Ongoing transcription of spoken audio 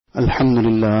الحمد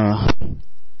لله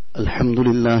الحمد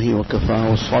لله وكفى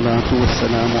والصلاة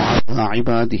والسلام على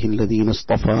عباده الذين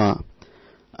اصطفى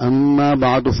أما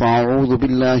بعد فأعوذ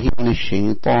بالله من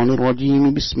الشيطان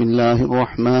الرجيم بسم الله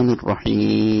الرحمن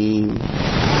الرحيم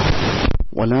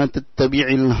ولا تتبع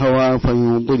الهوى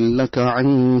فيضلك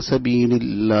عن سبيل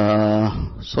الله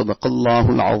صدق الله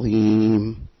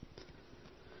العظيم.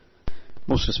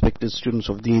 Most respected students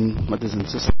of Deen, mothers and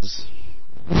sisters,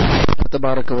 Allah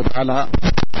Tabaraka wa Ta'ala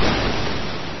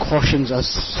cautions us,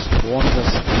 warns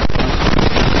us,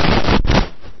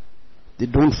 they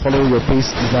don't follow your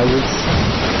base desires,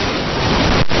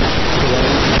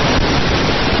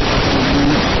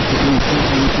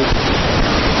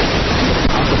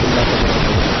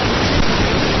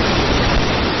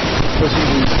 person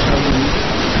who is traveling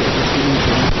to a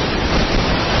destination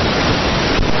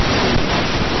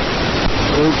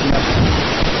road map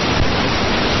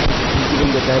is given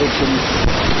the directions.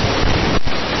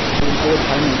 Over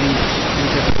time we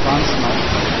have advanced now,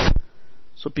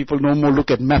 so people no more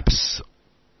look at maps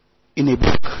in a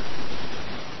book.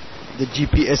 The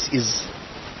GPS is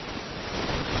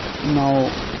now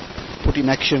put in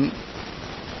action,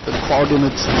 the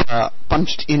coordinates are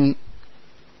punched in,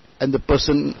 and the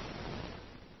person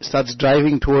starts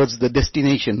driving towards the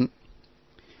destination.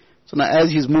 So now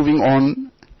as he's moving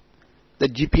on, the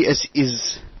GPS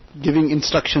is giving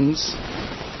instructions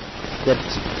that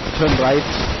turn right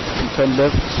and turn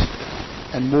left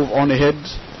and move on ahead,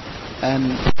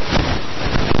 and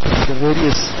the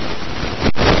various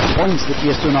points that he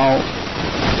has to now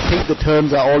take the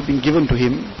turns are all being given to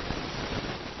him.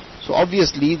 So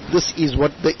obviously this is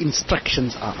what the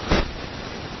instructions are.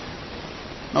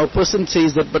 Now a person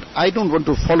says that, but I don't want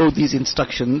to follow these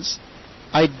instructions,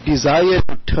 I desire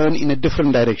to turn in a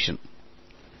different direction.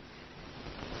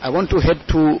 I want to head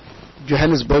to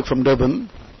Johannesburg from Durban.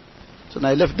 So now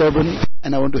I left Durban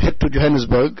and I want to head to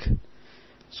Johannesburg.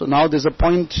 So now there's a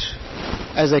point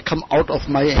as I come out of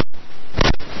my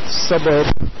suburb,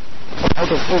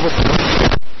 out of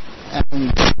Overpool,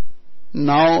 and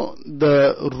now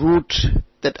the route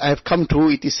that I have come to,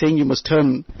 it is saying you must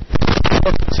turn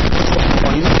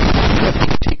point,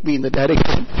 take me in the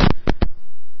direction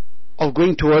of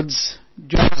going towards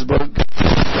Johannesburg.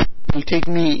 It will take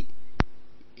me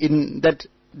in that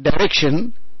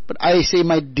direction, but I say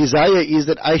my desire is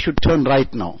that I should turn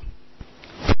right now.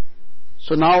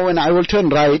 So now when I will turn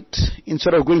right,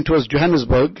 instead of going towards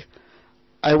Johannesburg,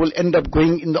 I will end up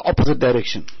going in the opposite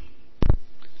direction.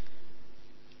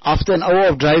 After an hour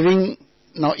of driving,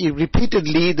 now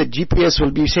repeatedly the GPS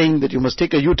will be saying that you must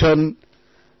take a U-turn.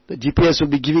 The GPS will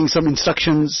be giving some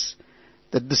instructions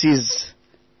that this is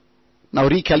now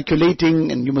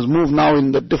recalculating and you must move now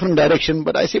in the different direction.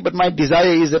 But I say, but my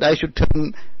desire is that I should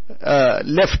turn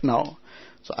left now.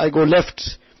 So I go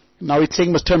left. Now it's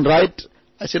saying must turn right.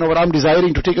 I say, no, but I'm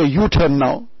desiring to take a U-turn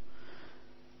now.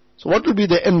 So what will be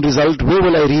the end result? Where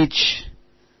will I reach?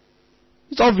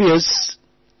 It's obvious.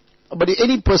 But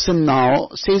any person now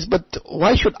says, but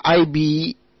why should I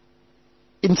be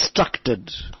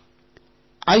instructed?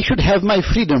 I should have my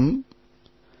freedom.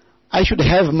 I should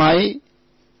have my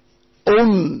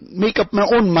own, make up my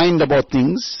own mind about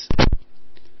things.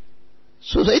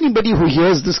 So anybody who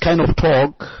hears this kind of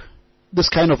talk, this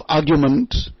kind of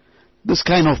argument, this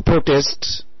kind of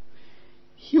protest,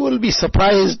 he will be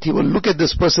surprised. He will look at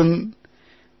this person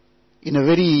in a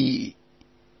very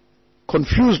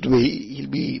confused way. He'll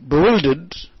be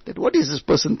bewildered that what is this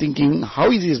person thinking?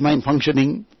 How is his mind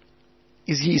functioning?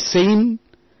 Is he sane?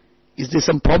 Is there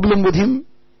some problem with him?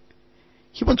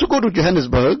 He wants to go to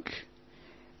Johannesburg,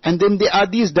 and then there are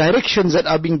these directions that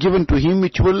are being given to him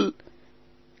which will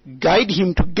guide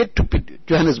him to get to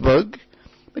Johannesburg.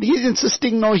 But he is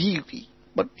insisting now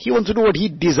but he wants to do what he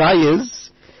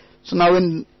desires. So now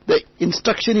when the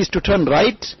instruction is to turn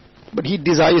right, but he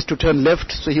desires to turn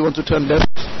left, so he wants to turn left.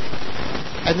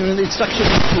 And when the instruction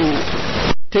is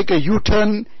to take a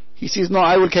U-turn, he says, no,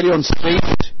 I will carry on straight.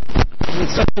 The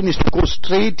instruction is to go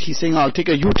straight, he's saying, I'll take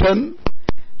a U-turn.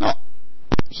 Now,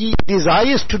 he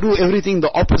desires to do everything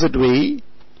the opposite way,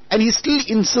 and he's still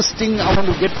insisting, I want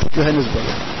to get to Johannesburg.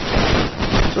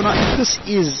 So now, if this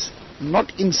is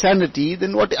not insanity,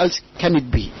 then what else can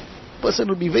it be? The person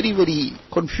will be very, very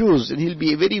confused, and he'll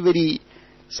be very, very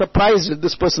surprised with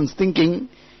this person's thinking.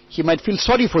 He might feel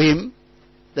sorry for him,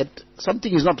 that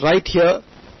something is not right here,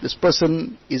 this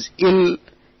person is ill,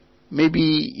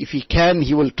 maybe if he can,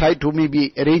 he will try to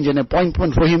maybe arrange an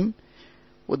appointment for him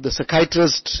with the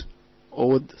psychiatrist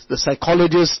or with the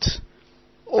psychologist,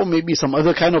 or maybe some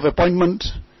other kind of appointment,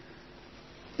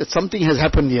 that something has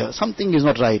happened here, something is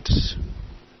not right.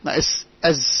 Now,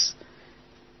 as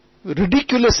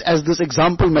ridiculous as this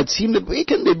example might seem, that way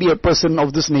can there be a person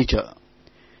of this nature?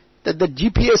 That the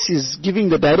GPS is giving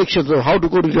the directions of how to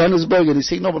go to Johannesburg, and he's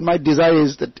saying, no, but my desire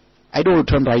is that I don't want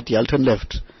to turn right here, I'll turn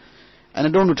left. And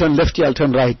I don't want to turn left here, I'll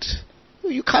turn right.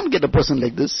 You can't get a person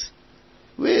like this.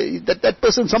 That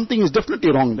person, something is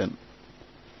definitely wrong then.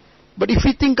 But if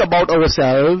we think about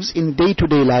ourselves in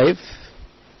day-to-day life,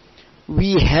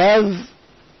 we have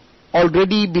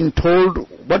already been told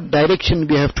what direction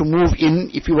we have to move in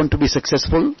if we want to be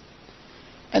successful.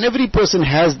 And every person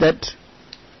has that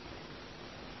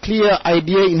clear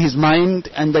idea in his mind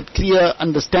and that clear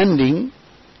understanding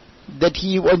that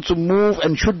he wants to move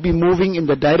and should be moving in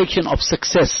the direction of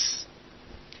success.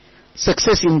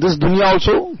 Success in this dunya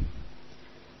also,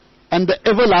 and the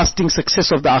everlasting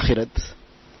success of the akhirat.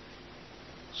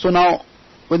 So now,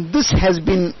 when this has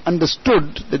been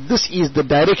understood, that this is the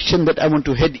direction that I want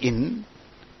to head in,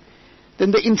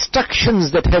 then the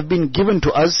instructions that have been given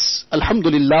to us,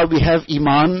 alhamdulillah, we have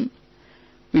iman,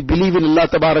 we believe in Allah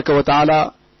tabaraka wa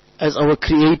ta'ala as our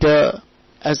creator,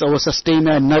 as our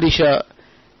sustainer and nourisher,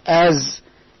 as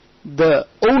the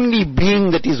only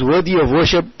being that is worthy of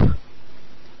worship,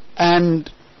 and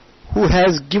who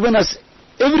has given us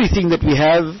everything that we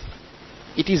have.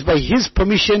 It is by His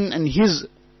permission and His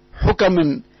hukam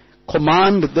and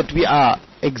command that we are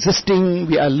existing,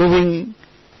 we are living,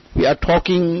 we are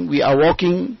talking, we are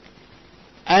walking.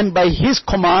 And by His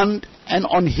command and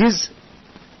on His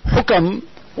hukam,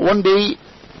 one day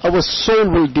our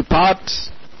soul will depart,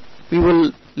 we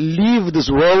will leave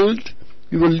this world,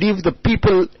 we will leave the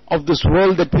people of this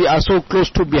world that we are so close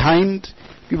to behind,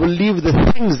 we will leave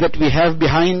the things that we have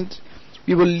behind,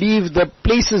 we will leave the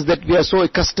places that we are so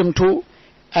accustomed to,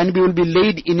 and we will be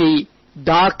laid in a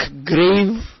dark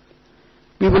grave.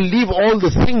 We will leave all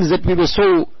the things that we were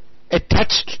so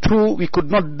attached to, we could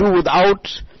not do without.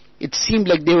 It seemed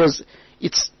like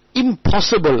it's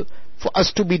impossible for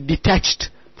us to be detached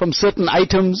from certain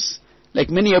items. Like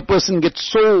many a person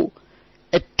gets so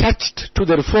attached to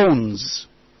their phones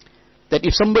that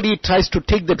if somebody tries to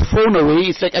take that phone away,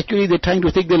 it's like actually they're trying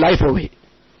to take their life away.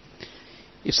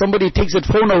 If somebody takes that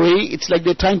phone away, it's like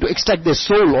they're trying to extract their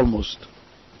soul almost.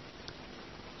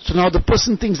 So now the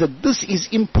person thinks that this is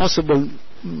impossible.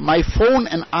 My phone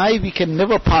and I, we can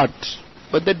never part.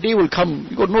 But that day will come.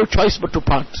 You got no choice but to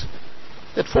part.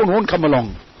 That phone won't come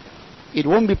along. It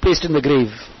won't be placed in the grave.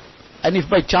 And if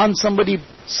by chance somebody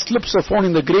slips a phone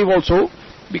in the grave also,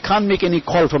 we can't make any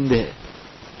call from there.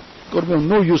 Got to be of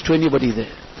no use to anybody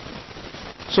there.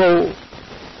 So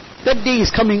that day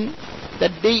is coming.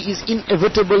 That day is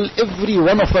inevitable. Every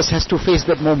one of us has to face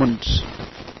that moment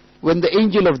when the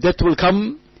angel of death will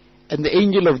come, and the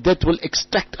angel of death will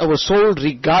extract our soul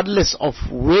regardless of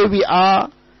where we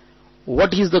are,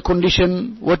 what is the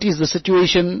condition, what is the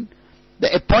situation.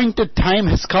 The appointed time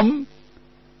has come.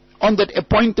 On that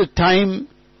appointed time,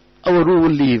 our ruh will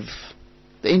leave.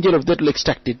 The angel of death will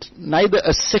extract it. Neither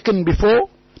a second before,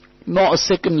 nor a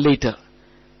second later.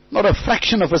 Not a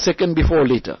fraction of a second before or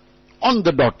later. On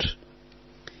the dot.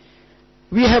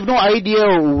 We have no idea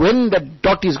when that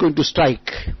dot is going to strike.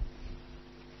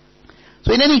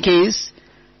 So in any case,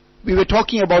 we were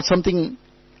talking about something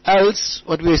else.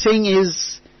 What we were saying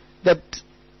is that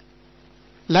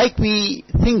like we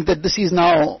think that this is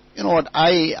now, you know what,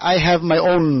 I have my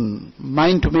own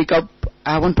mind to make up,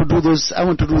 I want to do this, I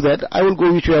want to do that, I will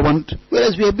go which way I want.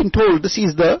 Whereas we have been told this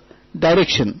is the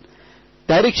direction.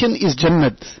 Direction is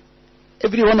Jannat.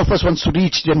 Every one of us wants to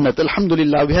reach Jannat.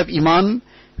 Alhamdulillah, we have Iman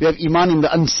in the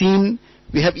unseen,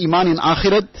 we have Iman in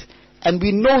Akhirat, and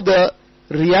we know the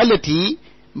reality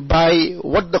by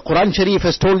what the Quran Sharif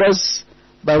has told us,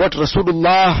 by what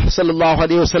Rasulullah sallallahu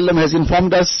alaihi wasallam has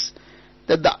informed us,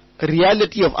 that the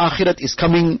reality of Akhirat is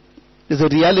coming. There's a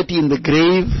reality in the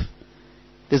grave,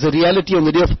 there's a reality on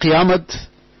the day of Qiyamah,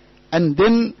 and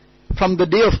then from the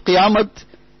day of Qiyamah,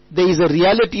 there is a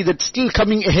reality that's still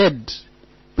coming ahead,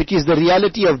 which is the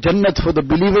reality of Jannat for the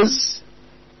believers,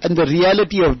 and the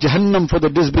reality of Jahannam for the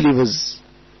disbelievers.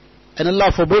 And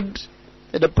Allah forbid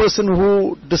that a person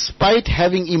who, despite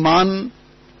having Iman,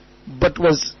 but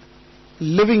was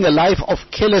living a life of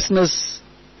carelessness,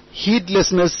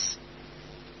 heedlessness,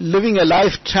 living a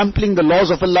life trampling the laws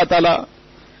of Allah Ta'ala,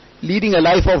 leading a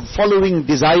life of following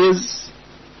desires,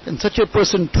 then such a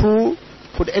person too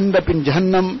could end up in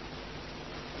Jahannam,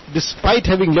 despite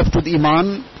having left with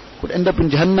Iman, could end up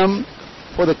in Jahannam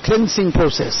for the cleansing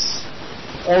process.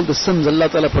 All the sins, Allah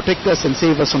Ta'ala protect us and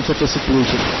save us from such a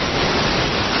situation.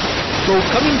 So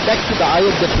coming back to the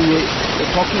ayat that we were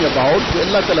talking about, where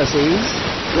Allah Ta'ala says,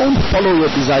 don't follow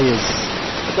your desires,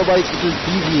 otherwise it will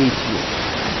deviate you.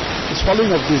 This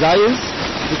following of desires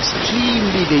is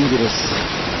extremely dangerous.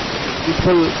 It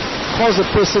will cause a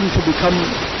person to become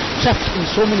trapped in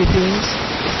so many things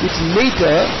which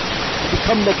later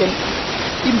become like an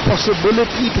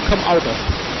impossibility to come out of.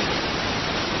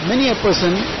 Many a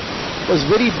person was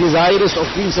very desirous of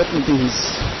doing certain things.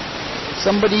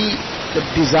 Somebody, the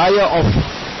desire of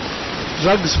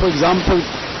drugs, for example,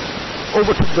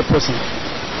 overtook the person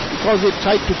because they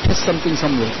tried to test something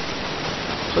somewhere.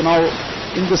 So now,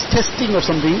 in this testing of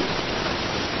something,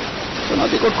 so now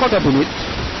they got caught up in it.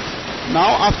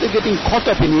 Now, after getting caught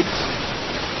up in it,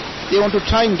 they want to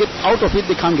try and get out of it,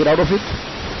 they can't get out of it.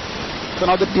 So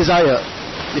now the desire,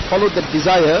 they followed that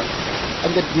desire,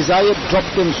 and that desire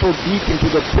dropped them so deep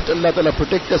into the pit. Allah Ta'ala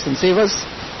protect us and save us.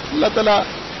 Allah Ta'ala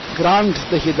grant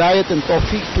the hidayat and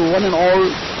tawfiq to one and all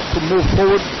to move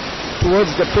forward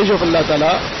towards the pleasure of Allah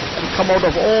Ta'ala and come out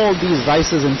of all these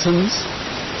vices and sins.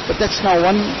 But that's now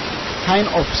one kind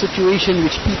of situation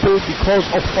which people, because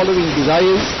of following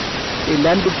desires, they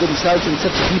landed themselves in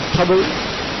such deep trouble,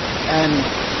 and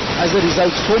as a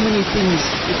result so many things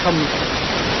become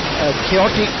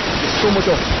chaotic, so much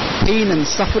of pain and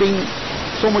suffering,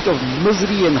 so much of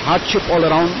misery and hardship all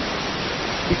around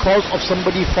because of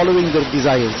somebody following their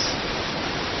desires.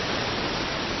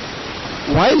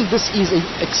 While this is an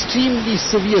extremely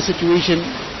severe situation,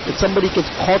 that somebody gets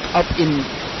caught up in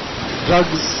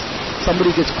drugs, somebody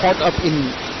gets caught up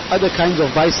in other kinds of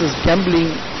vices,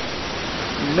 gambling,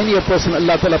 many a person,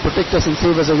 Allah Ta'ala protect us and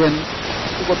save us again,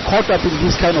 who got caught up in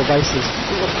these kind of vices,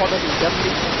 who got caught up in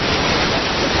gambling,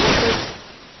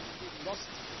 they lost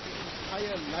their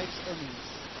entire life's earnings,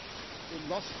 they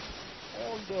lost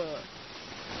all the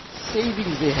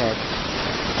savings they had,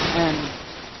 and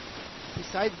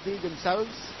besides they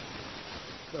themselves,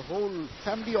 the whole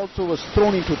family also was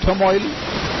thrown into turmoil.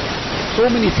 So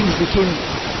many things became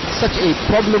such a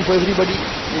problem for everybody.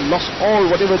 They lost all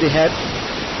whatever they had.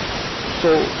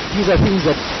 So these are things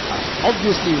that are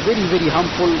obviously very, very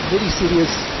harmful, very serious.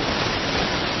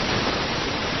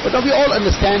 But now we all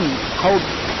understand how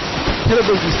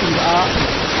terrible these things are,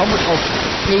 how much of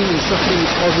pain and suffering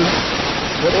it causes,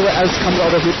 whatever else comes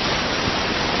out of it.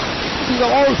 These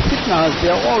are all fitnas,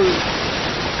 they are all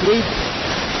great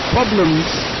problems,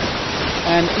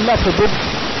 and Allah forbid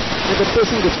that a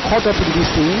person gets caught up in these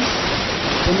things,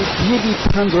 then it really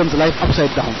turns one's life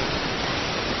upside down.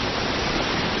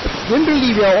 But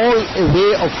generally we are all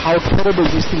aware of how terrible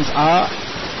these things are,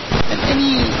 and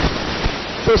any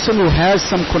person who has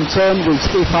some concern will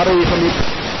stay far away from it.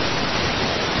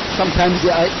 Sometimes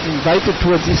they are invited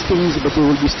towards these things, but they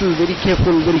will be still very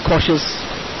careful, very cautious.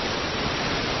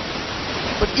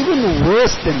 But even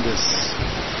worse than this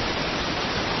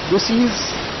is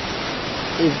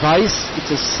a vice, it's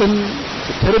a sin,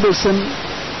 it's a terrible sin.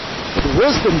 But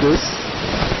worse than this,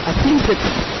 I think that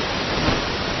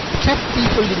trap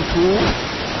people into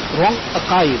wrong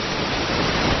aqaid,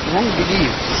 wrong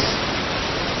beliefs.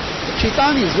 But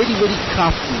Shaitan is very, very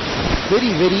crafty,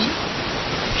 very, very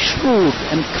shrewd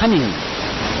and cunning.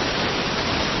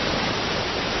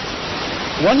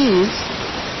 One is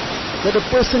that a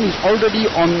person is already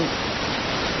on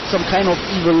some kind of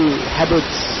evil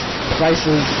habits,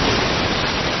 vices.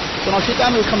 So now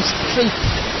Shaitan will come straight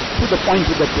to the point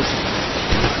with that person.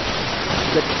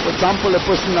 That, for example, a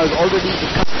person is already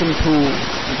accustomed to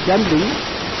gambling,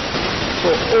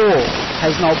 so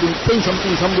has now been playing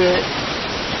something somewhere.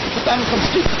 Shaitan will come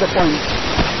straight to the point.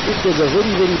 If there's a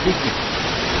very, very big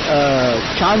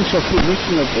chance of you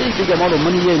making a very big amount of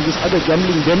money here in this other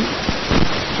gambling den,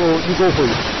 so you go for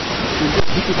it. You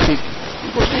just hit it big. You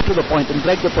go straight to the point and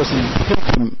drag the person,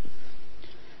 help him.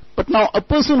 But now a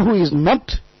person who is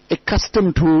not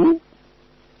accustomed to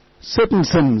certain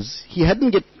sins, he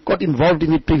hadn't got involved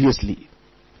in it previously.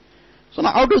 So now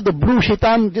out of the blue,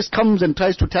 Shaitan just comes and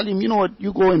tries to tell him, you know what,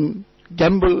 you go and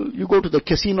gamble, you go to the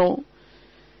casino.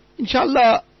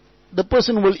 Inshallah, the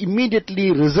person will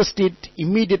immediately resist it,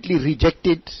 immediately reject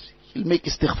it. He'll make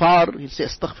istighfar, he'll say,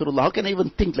 astaghfirullah, how can I even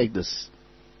think like this?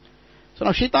 So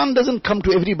now Shaitan doesn't come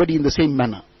to everybody in the same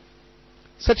manner.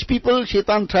 Such people,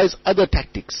 Shaitan tries other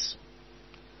tactics.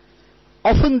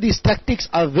 Often these tactics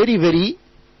are very, very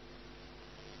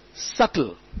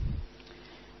subtle.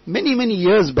 Many, many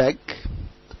years back,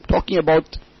 talking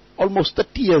about almost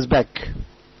 30 years back,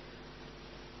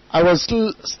 I was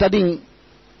still studying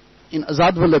in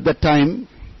Azadwal at that time,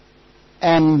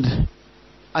 and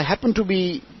I happened to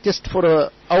be just for an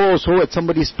hour or so at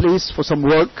somebody's place for some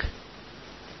work.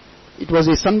 It was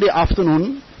a Sunday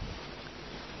afternoon,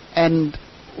 and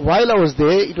while I was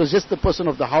there, it was just the person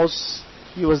of the house.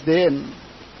 He was there and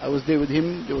I was there with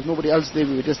him. There was nobody else there.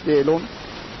 We were just there alone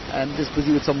and just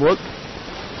busy with some work.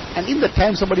 And in that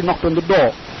time, somebody knocked on the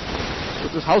door. So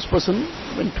this house person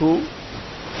went to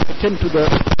attend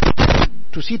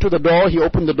to see to the door. He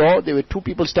opened the door. There were two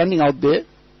people standing out there.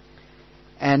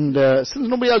 And since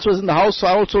nobody else was in the house, so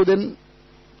I also then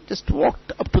just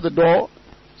walked up to the door.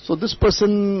 So this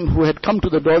person who had come to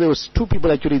the door, there was two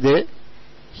people actually there.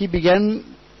 He began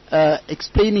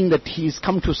explaining that he's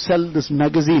come to sell this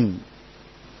magazine.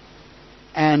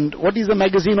 And what is the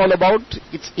magazine all about?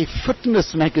 It's a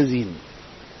fitness magazine.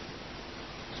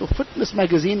 So fitness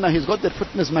magazine, now he's got that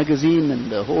fitness magazine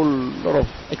and a whole lot of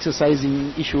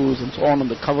exercising issues and so on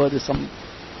the cover. There's some,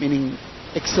 meaning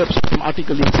excerpts from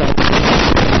article inside.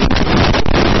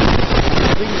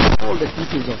 All the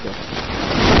details of that.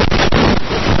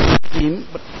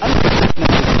 But under that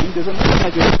magazine, there's another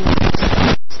magazine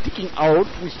sticking out,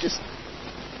 which just,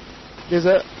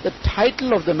 the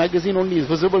title of the magazine only is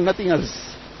visible, nothing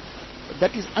else. But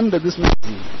that is under this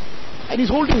magazine. And he's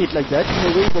holding it like that,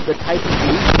 in a way that the title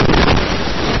is,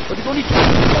 but it's only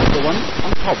talking about the one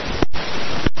on top.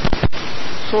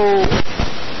 So,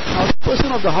 now the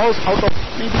person of the house, out of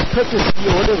maybe courtesy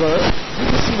or whatever,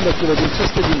 didn't seem like he was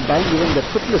interested in buying even that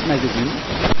fitness magazine.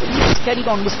 But he just carried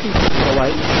on listening to it for a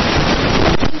while.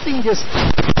 Something just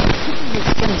didn't make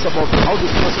sense about how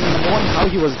this person in the morning, how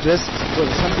he was dressed. It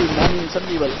was Sunday morning,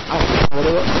 Sunday, well, after,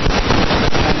 whatever.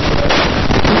 And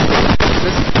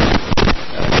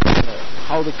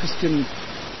how the Christian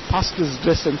pastors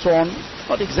dress and so on.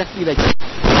 Not exactly like that.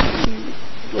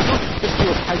 It was not just he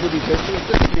was casually dressed, it was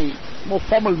just in a more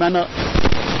formal manner.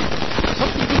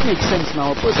 Something did make sense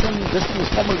now. A person dressed in a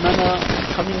formal manner,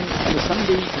 coming on a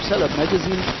Sunday to sell a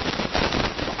magazine.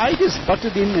 So I just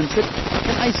butted in and said,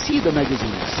 can I see the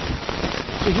magazines?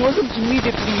 So he wasn't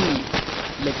immediately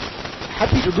like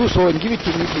happy to do so and give it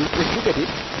to me to just look at it.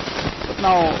 But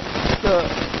now the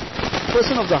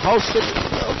person of the house said,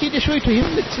 okay, they show it to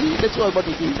him, let's see, let's see what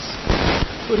it is.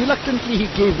 So reluctantly he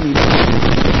gave me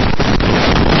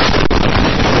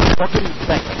bottle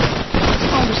back.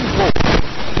 Now this is both.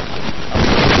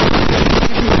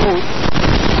 Give me both.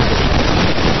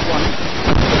 One.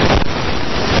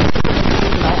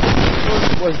 Now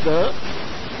first was the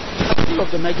title of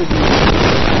the magazine. The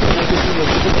magazine was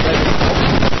written by the top.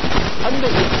 Under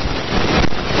it,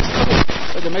 it's covered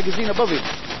by the magazine above it.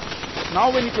 Now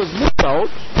when it was moved out,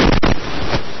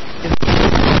 the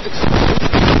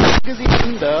magazine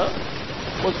under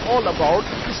was all about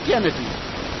Christianity.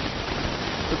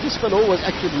 So this fellow was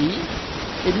actually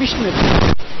a missionary.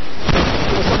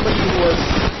 He was somebody who was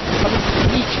coming to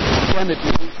teach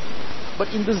Christianity, but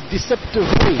in this deceptive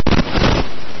way.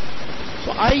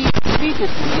 So I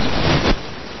immediately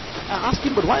asked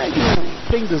him, but why are you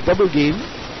playing this double game?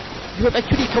 You have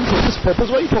actually come for this purpose.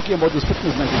 Why are you talking about this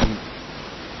fitness magazine?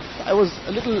 So I was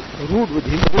a little rude with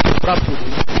him, a little abrupt with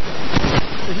him.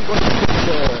 So he got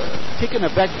taken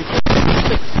aback because he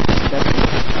expected that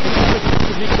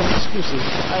to make some excuses.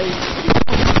 I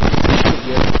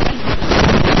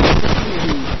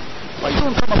why you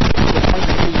don't come up with the point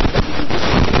of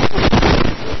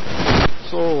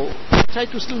so I tried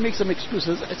to still make some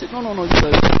excuses. I said, no,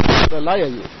 you're a liar.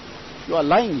 You are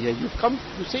lying here. You're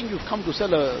saying you've come to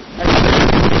sell a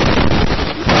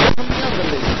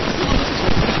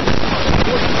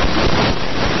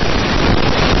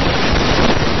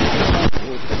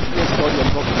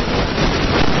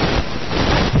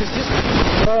it's just more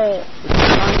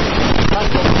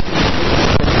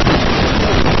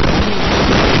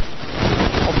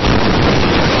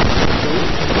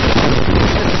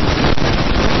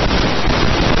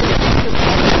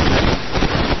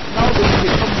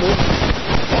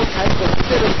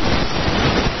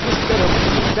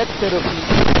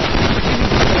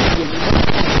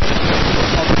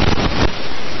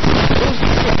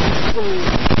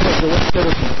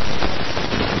therapy.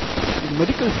 In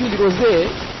medical field it was there,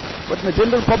 but in the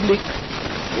general public,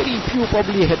 very few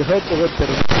probably had heard the word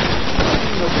therapy.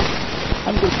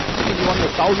 100,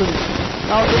 1,000.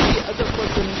 Now every other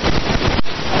person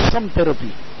has some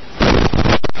therapy.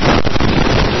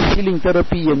 Healing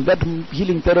therapy and that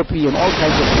healing therapy and all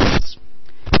kinds of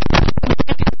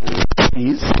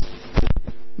things.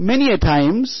 Many a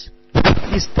times,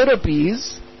 these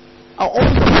therapies are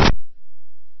all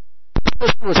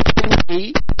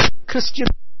a Christian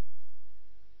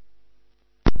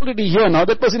already here now,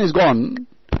 that person is gone.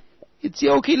 It's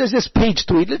okay, let's just page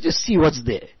through it, let's just see what's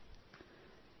there.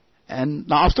 And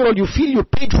now after all, you feel you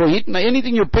paid for it, now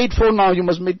anything you paid for now, you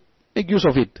must make use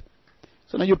of it.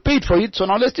 So now you paid for it, so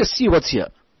now let's just see what's here.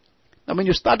 Now when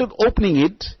you started opening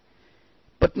it,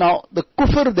 but now the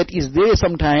kufr that is there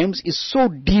sometimes is so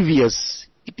devious,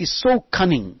 it is so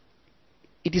cunning,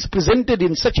 it is presented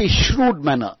in such a shrewd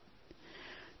manner,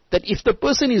 that if the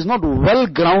person is not well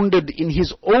grounded in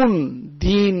his own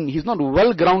deen, he's not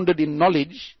well grounded in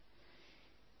knowledge,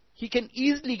 he can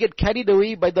easily get carried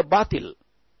away by the batil.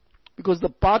 Because the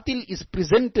batil is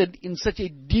presented in such a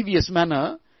devious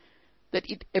manner that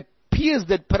it appears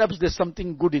that perhaps there's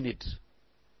something good in it.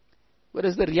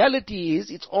 Whereas the reality is,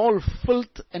 it's all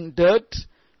filth and dirt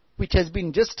which has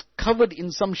been just covered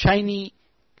in some shiny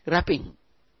wrapping.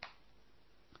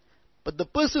 But the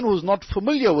person who's not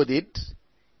familiar with it,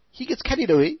 he gets carried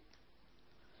away.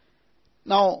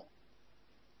 Now,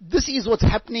 this is what's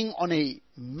happening on a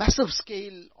massive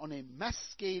scale, on a mass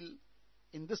scale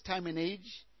in this time and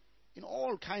age, in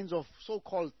all kinds of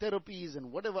so-called therapies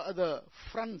and whatever other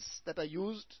fronts that are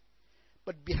used.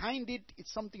 But behind it,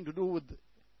 it's something to do with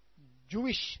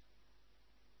Jewish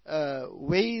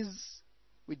ways,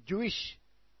 with Jewish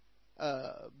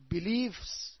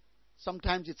beliefs.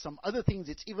 Sometimes it's some other things.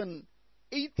 It's even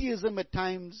atheism at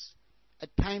times. At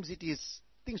times it is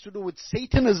things to do with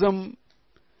Satanism.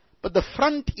 But the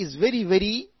front is very,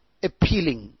 very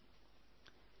appealing.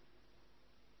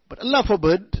 But Allah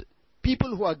forbid,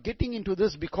 people who are getting into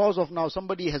this because of now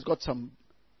somebody has got some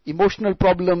emotional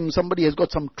problem, somebody has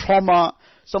got some trauma,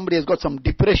 somebody has got some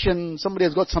depression, somebody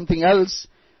has got something else.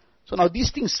 So now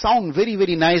these things sound very,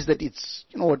 very nice, that it's,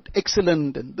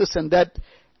 excellent and this and that.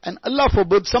 And Allah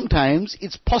forbid, sometimes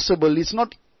it's possible, it's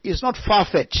not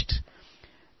far-fetched,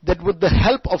 that with the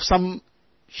help of some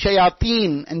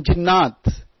shayateen and jinnat,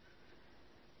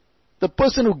 the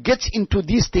person who gets into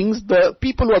these things, the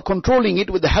people who are controlling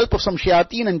it with the help of some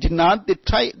shayateen and jinnat,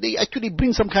 they actually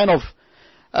bring some kind of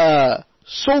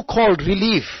so-called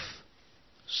relief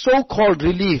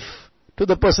to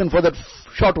the person for that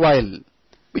short while,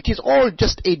 which is all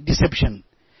just a deception.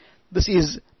 This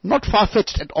is not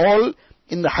far-fetched at all.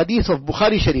 In the hadith of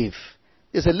Bukhari Sharif,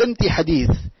 there's a lengthy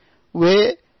hadith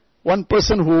where one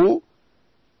person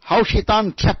how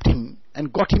Shaitan trapped him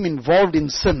and got him involved in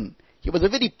sin. He was a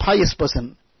very pious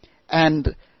person,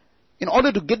 and in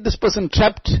order to get this person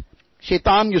trapped,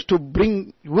 Shaitan used to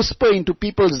whisper into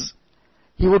people's,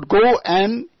 he would go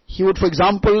and he would, for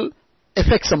example,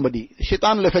 affect somebody.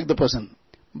 Shaitan will affect the person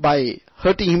by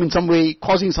hurting him in some way,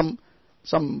 causing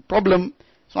some problem.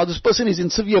 So now this person is in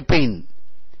severe pain.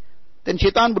 Then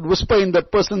Shaitan would whisper in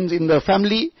the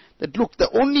family that, look, the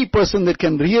only person that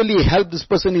can really help this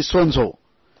person is so-and-so.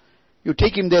 You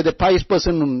take him there, the pious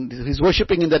person, he's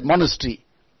worshipping in that monastery.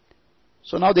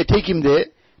 So now they take him there.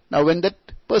 Now when that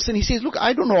person, he says, look,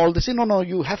 I don't know all this. They say, no,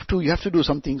 you have to do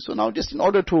something. So now just in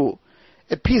order to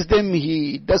appease them,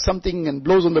 he does something and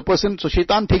blows on the person. So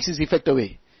Shaitan takes his effect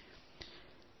away.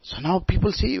 So now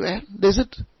people say, well, there's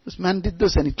it. This man did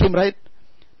this and it came right.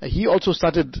 He also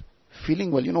started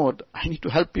feeling, well, you know what, I need to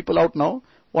help people out now.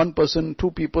 1 person,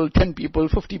 2 people, 10 people,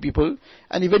 50 people.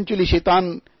 And eventually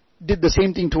Shaitan did the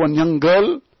same thing to one young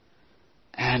girl.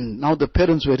 And now the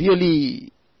parents were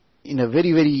really in a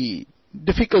very, very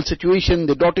difficult situation.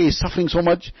 The daughter is suffering so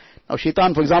much. Now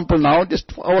Shaitan, for example, now,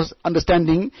 just for our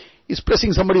understanding, is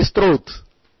pressing somebody's throat.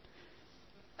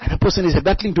 And the person is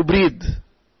battling to breathe.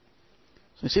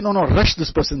 So you say, no, rush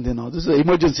this person there now. This is an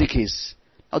emergency case.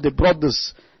 Now they brought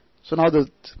this. So now the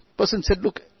person said,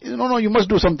 look, no, you must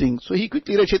do something. So he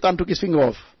quickly, Shaitan took his finger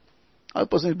off. Now the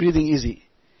person is breathing easy.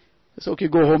 He said, okay,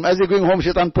 go home. As they're going home,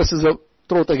 Shaitan presses the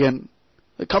throat again.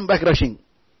 They come back rushing.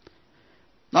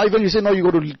 Now even you say, no, you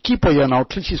got to keep her here now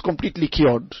till she's completely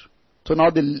cured. So now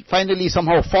they finally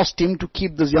somehow forced him to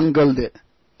keep this young girl there.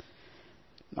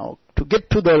 Now, to get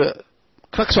to the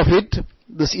crux of it,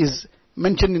 this is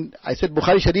mentioned in, I said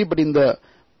Bukhari Sharif, but in the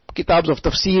kitabs of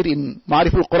tafsir, in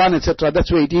Ma'ariful Quran, etc.,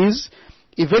 that's where it is.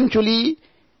 Eventually,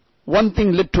 one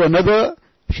thing led to another.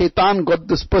 Shaitan got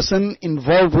this person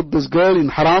involved with this girl in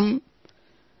haram,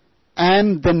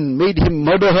 and then made him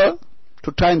murder her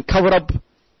to try and cover up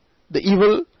the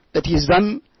evil that he's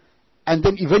done, and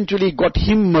then eventually got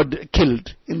him killed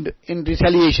in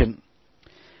retaliation.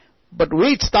 But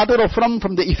where it started off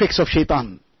from the effects of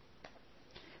Shaitan.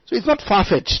 So it's not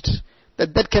far-fetched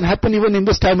that can happen even in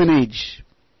this time and age.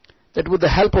 That with the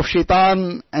help of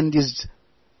Shaitan and his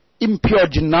impure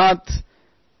jinnat,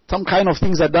 some kind of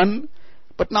things are done.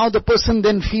 But now the person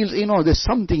then feels, there's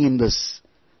something in this.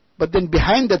 But then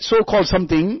behind that so-called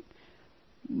something,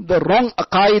 the wrong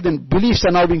aqaid and beliefs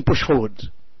are now being pushed forward.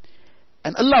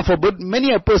 And Allah forbid,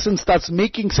 many a person starts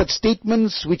making such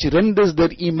statements which renders their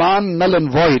iman null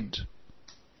and void.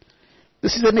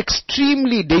 This is an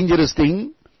extremely dangerous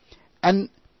thing. And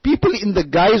people in the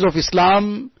guise of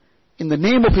Islam, in the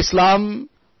name of Islam,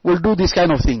 will do these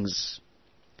kind of things.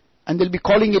 And they'll be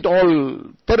calling it all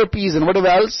therapies and whatever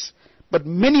else. But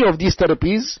many of these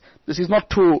therapies, this is not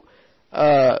to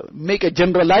make a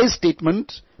generalized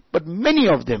statement, But many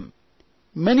of them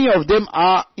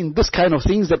are in this kind of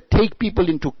things that take people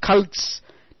into cults,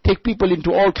 take people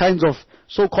into all kinds of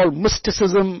so-called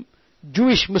mysticism,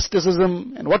 Jewish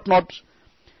mysticism and whatnot.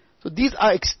 So these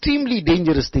are extremely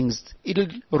dangerous things. It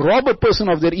will rob a person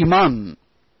of their iman,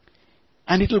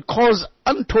 and it will cause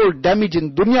untold damage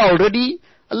in dunya already.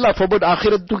 Allah forbid,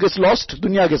 akhirat too gets lost,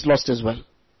 dunya gets lost as well.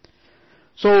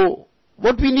 So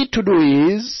what we need to do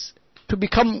is to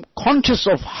become conscious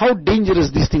of how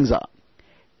dangerous these things are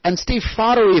and stay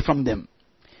far away from them.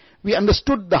 We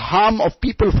understood the harm of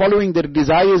people following their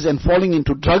desires and falling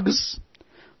into drugs,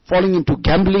 falling into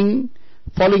gambling,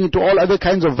 falling into all other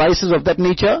kinds of vices of that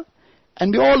nature.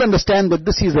 And we all understand that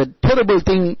this is a terrible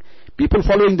thing. People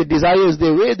following the desires,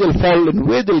 where they'll fall and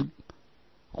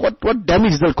what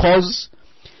damage they'll cause.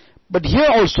 But here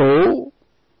also,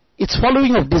 it's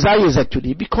following of desires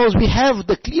actually, because we have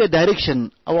the clear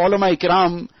direction. Our ulama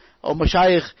ikram, our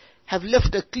mashayikh have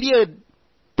left a clear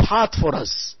path for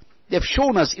us. They have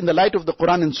shown us in the light of the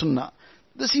Quran and Sunnah.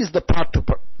 This is the path to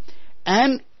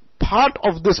and part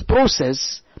of this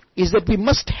process is that we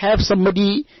must have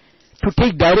somebody to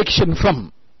take direction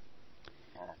from.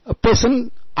 A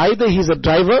person, either he's a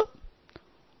driver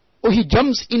or he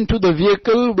jumps into the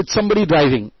vehicle with somebody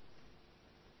driving.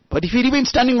 But if he remains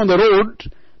standing on the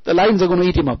road, the lions are going to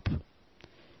eat him up.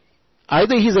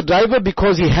 Either he's a driver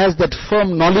because he has that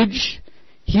firm knowledge,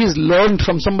 he's learned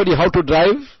from somebody how to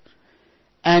drive,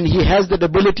 and he has that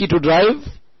ability to drive,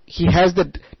 he has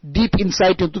that deep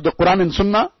insight into the Quran and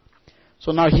Sunnah,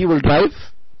 so now he will drive,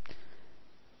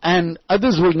 and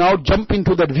others will now jump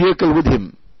into that vehicle with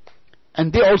him,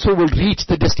 and they also will reach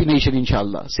the destination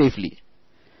inshallah, safely.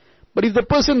 But if the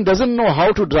person doesn't know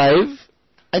how to drive,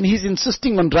 and he's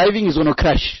insisting on driving, he's going to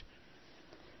crash.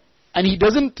 And he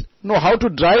doesn't know how to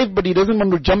drive, but he doesn't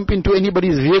want to jump into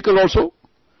anybody's vehicle also,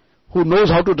 who knows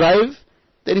how to drive,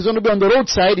 then he's going to be on the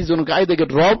roadside, he's going to either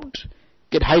get robbed,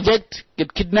 get hijacked,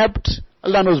 get kidnapped,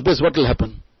 Allah knows best what will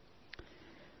happen.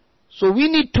 So we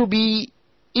need to be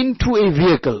into a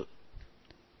vehicle.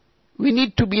 We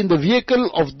need to be in the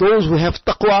vehicle of those who have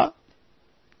taqwa,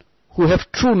 who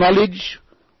have true knowledge,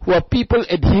 who are people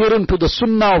adherent to the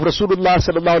sunnah of Rasulullah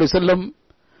sallallahu alaihi wasallam,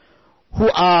 who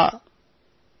are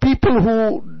people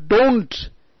who don't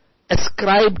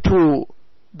ascribe to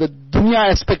the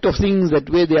dunya aspect of things, that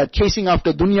way they are chasing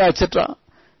after dunya, etc.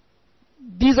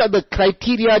 These are the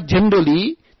criteria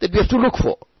generally that we have to look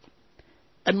for.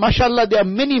 And mashallah, there are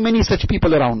many, many such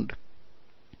people around.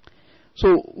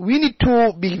 So we need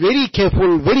to be very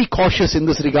careful, very cautious in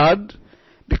this regard,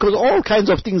 because all kinds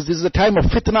of things, this is a time of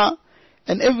fitna,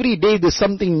 and every day there's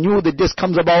something new that just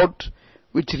comes about,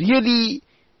 which really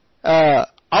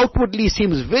outwardly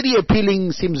seems very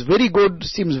appealing, seems very good,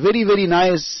 seems very, very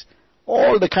nice.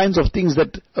 All the kinds of things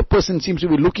that a person seems to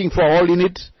be looking for, all in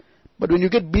it. But when you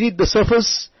get beneath the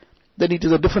surface, then it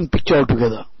is a different picture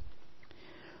altogether.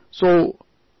 So,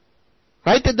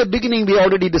 right at the beginning we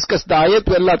already discussed the ayat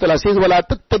where Allah Ta'ala says, وَلَا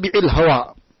تَتَّبِعِ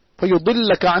الْهَوَىٰ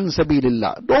فَيُضِلَّكَ عَنْ سَبِيلِ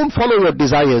اللَّهِ. Don't follow your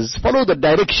desires, follow the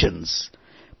directions.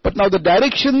 But now the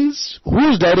directions,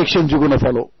 whose directions you're going to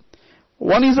follow?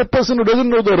 One is a person who doesn't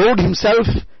know the road himself,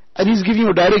 and he's giving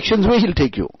you directions where he'll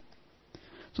take you.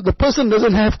 So the person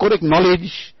doesn't have correct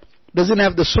knowledge, doesn't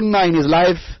have the sunnah in his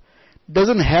life,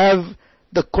 doesn't have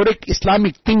the correct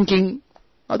Islamic thinking.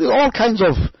 Now there are all kinds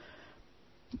of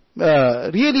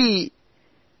really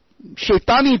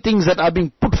shaitani things that are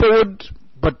being put forward,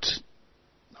 but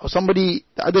somebody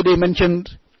the other day mentioned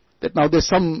that now there's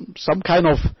some kind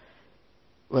of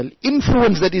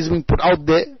influence that is being put out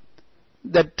there,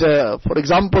 that for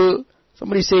example,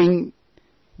 somebody saying,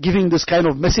 giving this kind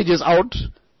of messages out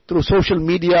through social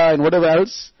media and whatever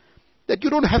else, that you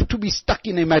don't have to be stuck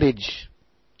in a marriage.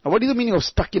 Now what is the meaning of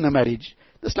stuck in a marriage?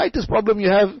 The slightest problem you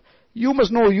have, you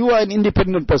must know you are an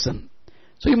independent person.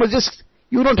 So you must just,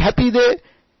 you're not happy there,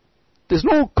 there's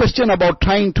no question about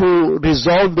trying to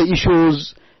resolve the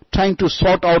issues, trying to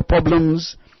sort out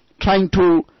problems, trying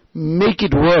to make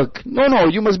it work. No,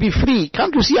 you must be free.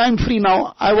 Can't you see I'm free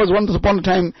now? I was once upon a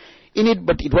time in it,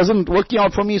 but it wasn't working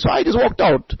out for me, so I just walked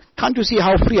out. Can't you see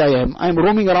how free I am? I'm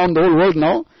roaming around the whole world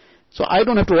now, so I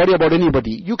don't have to worry about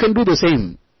anybody. You can do the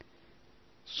same.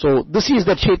 So this is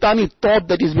that shaitani thought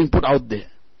that is being put out there.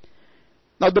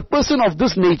 Now the person of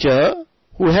this nature,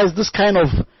 who has this kind of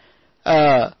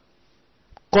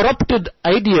corrupted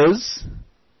ideas,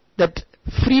 that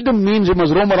freedom means you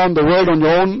must roam around the world on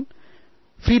your own,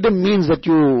 freedom means that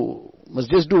you must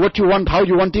just do what you want, how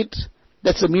you want it,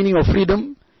 that's the meaning of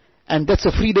freedom, and that's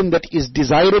a freedom that is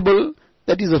desirable,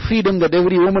 that is a freedom that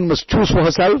every woman must choose for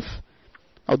herself.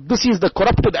 Now this is the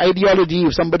corrupted ideology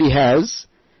if somebody has,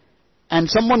 and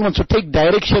someone wants to take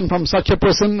direction from such a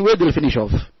person, where they'll finish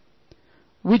off?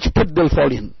 Which pit they'll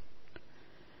fall in?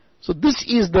 So this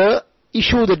is the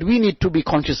issue that we need to be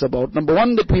conscious about. Number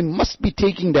one, that we must be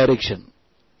taking direction.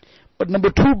 But number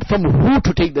two, from who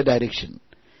to take the direction?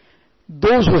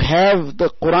 Those who have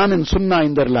the Quran and Sunnah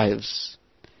in their lives.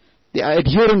 They are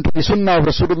adherent to the Sunnah of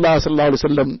Rasulullah sallallahu alaihi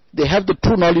wasallam. They have the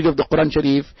true knowledge of the Quran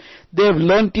Sharif. They have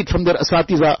learnt it from their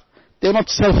asatiza. They are not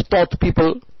self-taught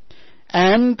people.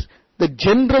 And the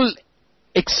general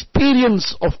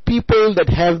experience of people that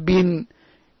have been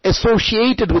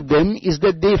associated with them is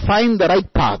that they find the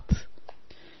right path.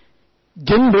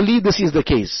 Generally, this is the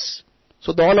case.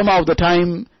 So the ulama of the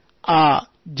time are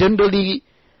generally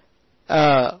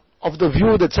of the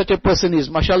view that such a person is,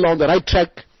 mashallah, on the right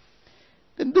track.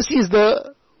 Then this is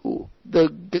the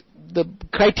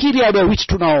criteria by which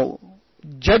to now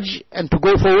judge and to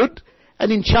go forward.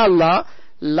 And inshallah,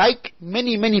 like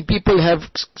many people have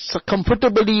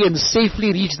comfortably and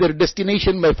safely reached their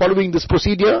destination by following this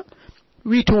procedure,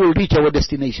 we too will reach our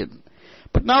destination.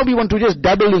 But now we want to just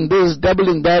dabble in this, dabble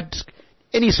in that.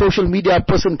 Any social media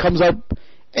person comes up,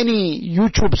 any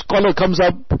YouTube scholar comes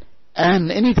up,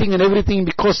 and anything and everything,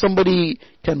 because somebody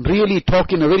can really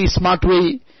talk in a very smart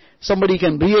way, somebody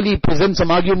can really present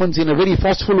some arguments in a very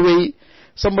forceful way,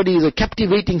 somebody is a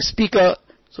captivating speaker,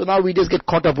 so now we just get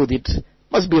caught up with it.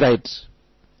 Must be right.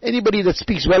 Anybody that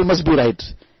speaks well must be right.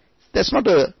 That's not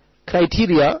a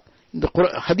criteria. In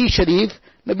the Hadith Sharif,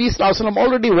 Nabi Sallallahu Alaihi Wasallam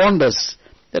already warned us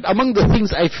that among the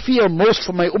things I fear most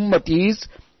for my ummah is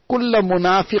kulla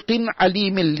munafiqin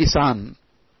alimil lisan.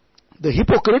 The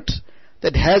hypocrite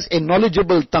that has a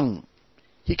knowledgeable tongue.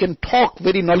 He can talk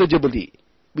very knowledgeably,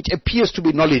 which appears to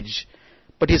be knowledge,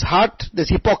 but his heart, there's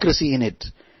hypocrisy in it.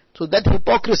 So that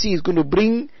hypocrisy is going to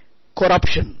bring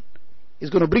corruption, is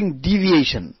going to bring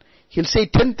deviation. He'll say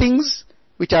 10 things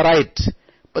which are right,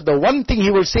 but the one thing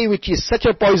he will say which is such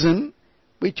a poison,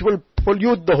 which will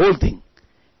pollute the whole thing.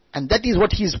 And that is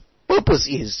what his purpose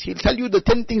is. He'll tell you the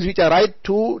 10 things which are right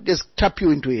to just trap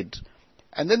you into it.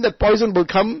 And then the poison will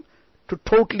come to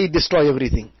totally destroy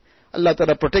everything. Allah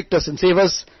Ta'ala protect us and save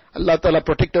us. Allah Ta'ala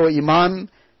protect our iman,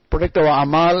 protect our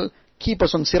amal, keep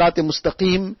us on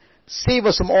sirat-e-mustaqim, save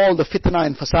us from all the fitna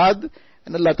and fasad,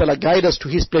 and Allah Ta'ala guide us to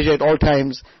His pleasure at all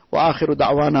times. Wa akhiru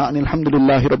da'wana anil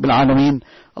hamdulillahi rabbil alameen.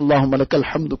 Allahumma lakal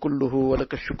hamdu kulluhu wa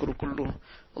lakal shukru kulluhu.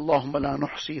 Allahumma la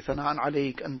nuhsi thana'an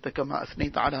alayk anta kama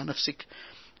athnayta ala nafsik.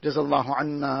 Jazallahu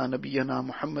anna nabiyyana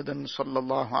Muhammadan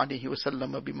sallallahu alayhi wa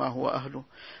sallam bima huwa ahlu.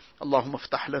 اللهم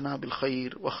افتح لنا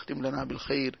بالخير واختم لنا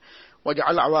بالخير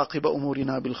واجعل عواقب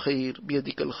أمورنا بالخير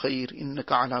بيدك الخير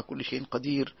إنك على كل شيء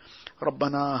قدير.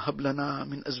 ربنا هب لنا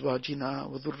من أزواجنا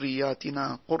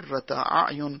وذرياتنا قرة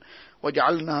أعين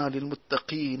واجعلنا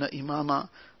للمتقين إماما.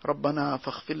 ربنا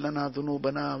فاغفر لنا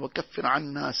ذنوبنا وكفر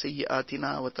عنا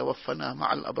سيئاتنا وتوفنا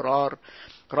مع الأبرار.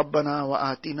 ربنا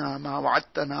وآتنا ما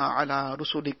وعدتنا على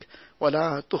رسلك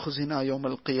ولا تخزنا يوم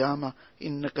القيامة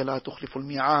إنك لا تخلف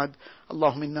الميعاد.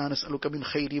 اللهم إنا نسألك من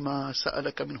خير ما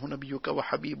سألك منه نبيك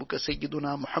وحبيبك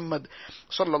سيدنا محمد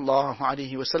صلى الله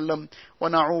عليه وسلم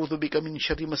ونعوذ بك من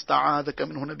شر ما استعاذك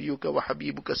منه نبيك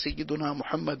وحبيبك سيدنا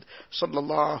محمد صلى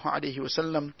الله عليه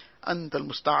وسلم. أنت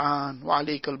المستعان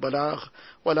وعليك البلاغ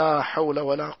ولا حول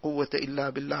ولا قوة إلا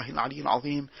بالله العلي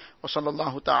العظيم. وصلى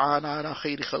الله تعالى على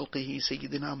خير خلقه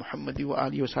سيدنا محمد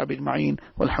وآله وصحبه أجمعين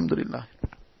والحمد لله.